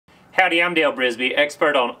Howdy, I'm Dale Brisby,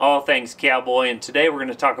 expert on all things cowboy, and today we're going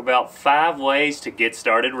to talk about 5 ways to get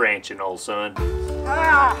started ranching, old son.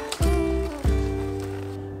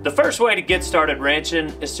 The first way to get started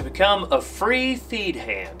ranching is to become a free feed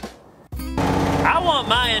hand. I want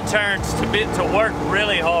my interns to work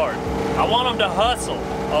really hard. I want them to hustle,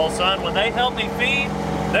 old son. When they help me feed,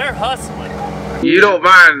 they're hustling. You don't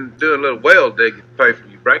mind doing a little well digging to pay for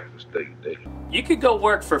your breakfast, do you? You could go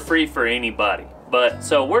work for free for anybody. But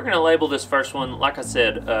so we're gonna label this first one, like I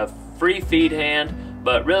said, a free feed hand,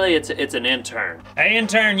 but really it's an intern. Hey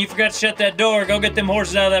intern, you forgot to shut that door. Go get them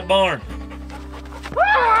horses out of that barn.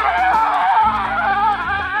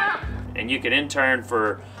 And you could intern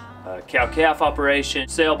for a cow-calf operation,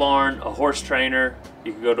 sale barn, a horse trainer.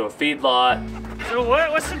 You could go to a feedlot. So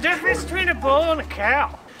what's the difference between a bull and a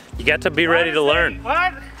cow? You got to be ready to learn.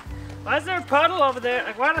 Why is there a puddle over there?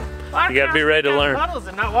 Like, why you got to be ready to learn. Puddles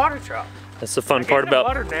and not water trough. That's the fun part about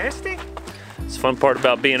water nasty. It's the fun part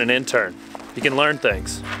about being an intern. You can learn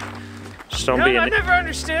things. Just don't be I never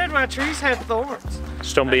understood why trees had thorns.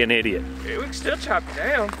 Just don't be an idiot. Yeah, we can still chop you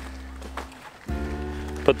down.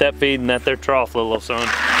 Put that feed in that there trough, little son.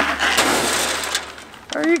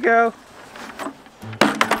 There you go.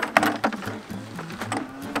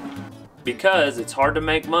 Because it's hard to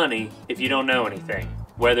make money if you don't know anything.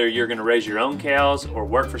 Whether you're gonna raise your own cows or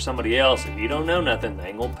work for somebody else, if you don't know nothing, they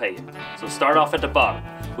ain't gonna pay you. So start off at the bottom.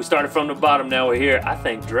 We started from the bottom, now we're here. I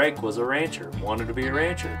think Drake was a rancher, wanted to be a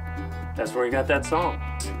rancher. That's where he got that song.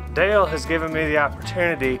 Dale has given me the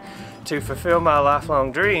opportunity to fulfill my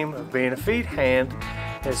lifelong dream of being a feed hand,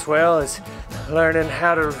 as well as learning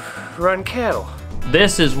how to run cattle.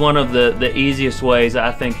 This is one of the easiest ways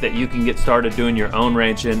I think that you can get started doing your own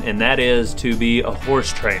ranching, and that is to be a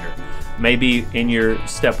horse trainer. Maybe in your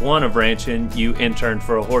step 1 of ranching, you interned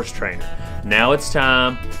for a horse trainer. Now it's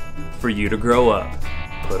time for you to grow up.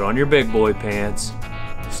 Put on your big boy pants,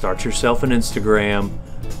 start yourself an Instagram,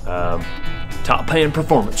 top paying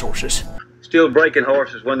performance horses. Still breaking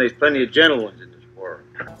horses when there's plenty of gentle ones in this world.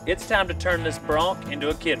 It's time to turn this bronc into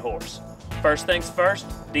a kid horse. First things first,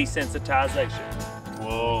 desensitization.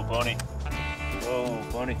 Whoa, bunny. Whoa,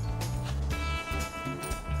 bunny.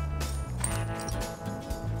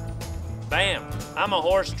 Bam, I'm a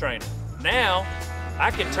horse trainer. Now,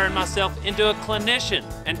 I can turn myself into a clinician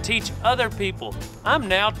and teach other people. I'm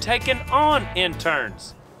now taking on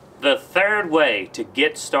interns. The third way to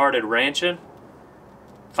get started ranching,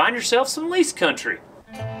 find yourself some lease country.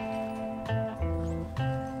 I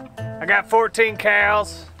got 14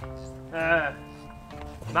 cows.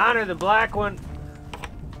 Mine are the black one.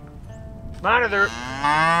 Mine are the...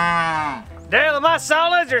 Dale, am I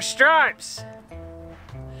solids or stripes?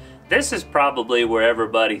 This is probably where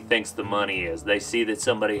everybody thinks the money is. They see that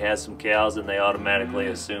somebody has some cows and they automatically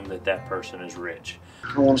assume that that person is rich.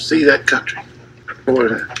 I want to see that country before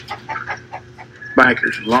the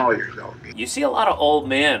bankers and lawyers all get. You see a lot of old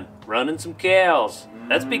men running some cows.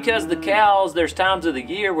 That's because the cows, there's times of the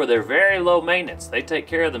year where they're very low maintenance. They take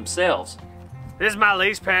care of themselves. This is my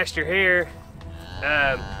lease pasture here.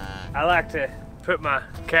 I like to put my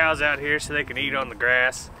cows out here so they can eat on the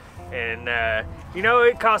grass. And you know,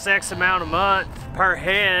 it costs X amount a month per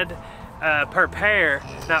head, per pair,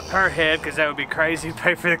 not per head, because that would be crazy to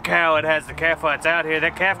pay for the cow that has the calf while it's out here.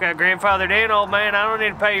 That calf got grandfathered in, old man. I don't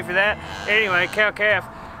need to pay you for that. Anyway, cow-calf,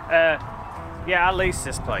 yeah, I lease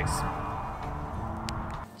this place.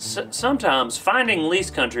 Sometimes finding lease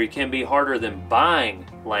country can be harder than buying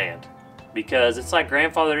land because it's like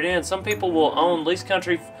grandfathered in. Some people will own lease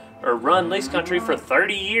country or run lease country for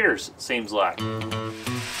 30 years, it seems like.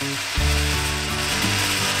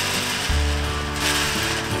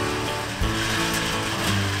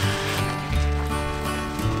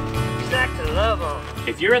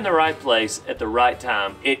 If you're in the right place at the right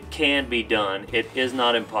time, it can be done. It is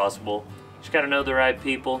not impossible. You just gotta know the right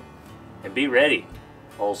people and be ready,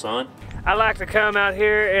 old son. I like to come out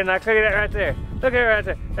here and like, look at that right there. Look at it right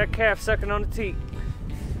there. That calf sucking on the teat.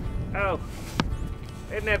 Oh,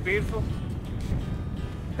 isn't that beautiful?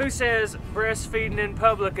 Who says breastfeeding in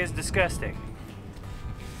public is disgusting?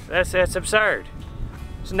 That's absurd.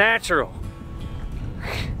 It's natural.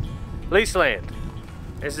 Lease land.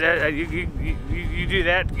 Is that, you do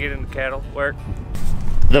that to get into cattle work.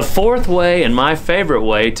 The fourth way, and my favorite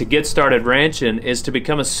way, to get started ranching is to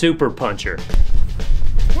become a super puncher.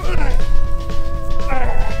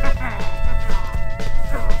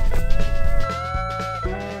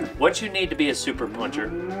 What you need to be a super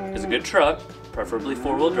puncher is a good truck, preferably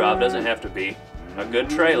 4-wheel drive, doesn't have to be, a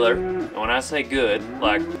good trailer, and when I say good,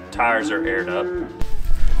 like tires are aired up.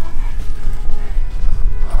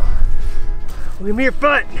 Give me your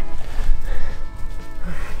foot.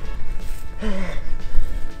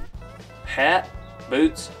 Hat,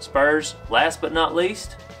 boots, spurs, last but not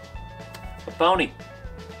least, a pony.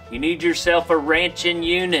 You need yourself a ranching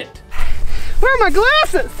unit. Where are my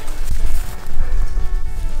glasses?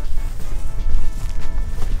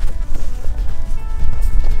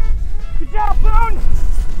 Good job, Boone!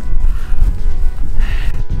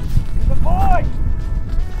 Good boy!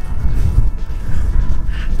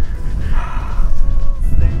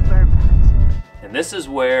 And this is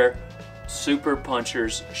where super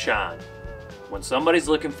punchers shine. When somebody's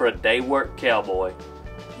looking for a day work cowboy,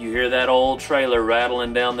 you hear that old trailer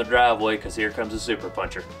rattling down the driveway because here comes a super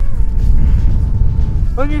puncher.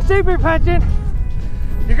 When you're super punching,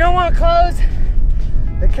 you're gonna want to close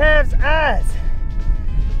the calf's eyes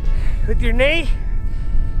with your knee.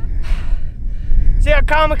 See how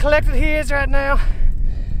calm and collected he is right now?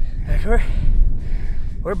 Like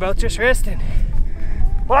we're both just resting.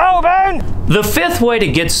 Whoa, Boone! The fifth way to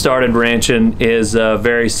get started ranching is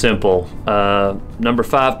very simple. Number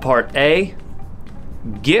 5, part A,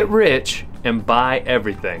 get rich and buy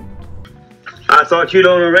everything. I thought you'd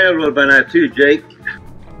own a railroad by now too, Jake.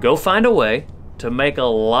 Go find a way to make a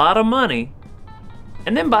lot of money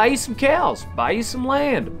and then buy you some cows, buy you some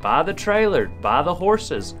land, buy the trailer, buy the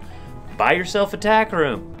horses, buy yourself a tack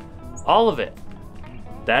room, all of it.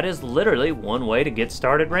 That is literally one way to get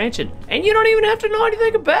started ranching. And you don't even have to know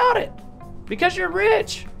anything about it because you're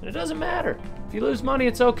rich. It doesn't matter. If you lose money,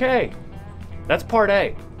 it's okay. That's part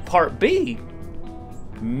A. Part B,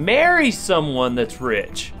 marry someone that's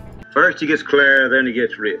rich. First he gets Clara, then he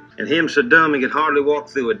gets rich. And him so dumb he could hardly walk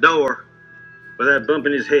through a door without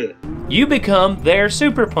bumping his head. You become their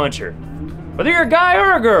super puncher. Whether you're a guy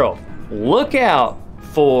or a girl, look out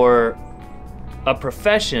for a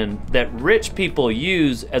profession that rich people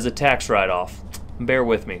use as a tax write-off. Bear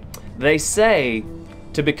with me. They say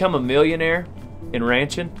to become a millionaire in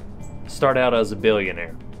ranching, start out as a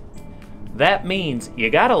billionaire. That means you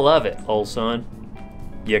gotta love it, old son.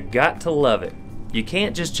 You got to love it. You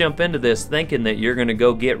can't just jump into this thinking that you're gonna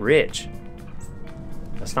go get rich.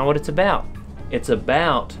 That's not what it's about. It's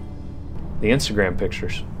about the Instagram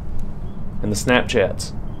pictures and the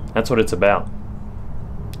Snapchats. That's what it's about.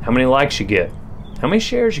 How many likes you get, how many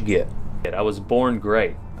shares you get. I was born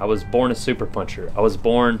great. I was born a super puncher. I was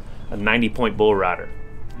born a 90-point bull rider.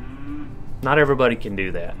 Not everybody can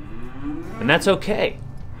do that. And that's okay.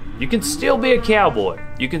 You can still be a cowboy.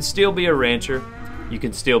 You can still be a rancher. You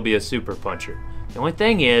can still be a super puncher. The only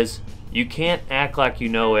thing is, you can't act like you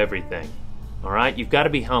know everything. All right? You've got to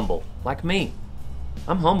be humble, like me.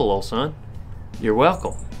 I'm humble, old son. You're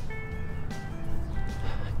welcome.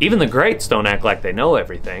 Even the greats don't act like they know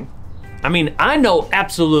everything. I mean, I know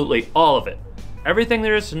absolutely all of it. Everything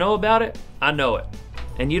there is to know about it, I know it.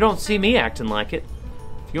 And you don't see me acting like it.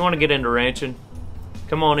 If you want to get into ranching,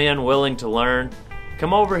 come on in, willing to learn.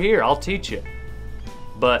 Come over here, I'll teach you.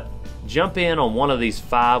 But jump in on one of these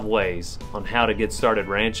 5 ways on how to get started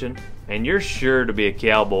ranching, and you're sure to be a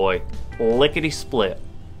cowboy, lickety-split,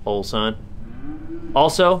 old son.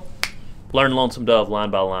 Also, learn Lonesome Dove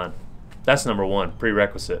line by line. That's number 1,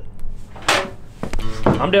 prerequisite.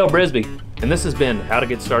 I'm Dale Brisby, and this has been How to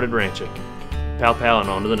Get Started Ranching. Pow pow and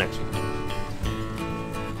on to the next one.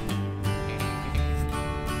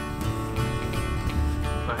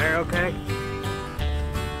 My hair okay?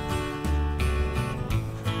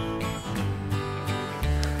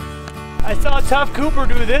 I saw Tough Cooper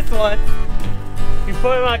do this one. He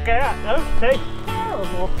put it like that. That was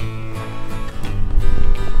terrible.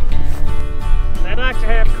 They like to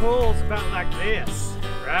have coals about like this,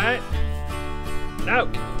 right? No.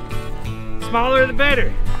 Smaller the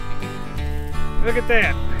better. Look at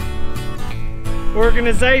that.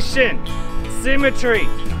 Organization. Symmetry.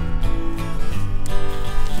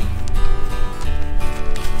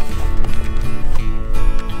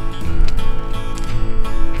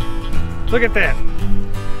 Look at that.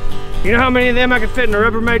 You know how many of them I can fit in a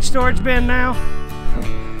Rubbermaid storage bin now?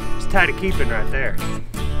 It's tight of keeping right there.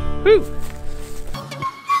 Whew.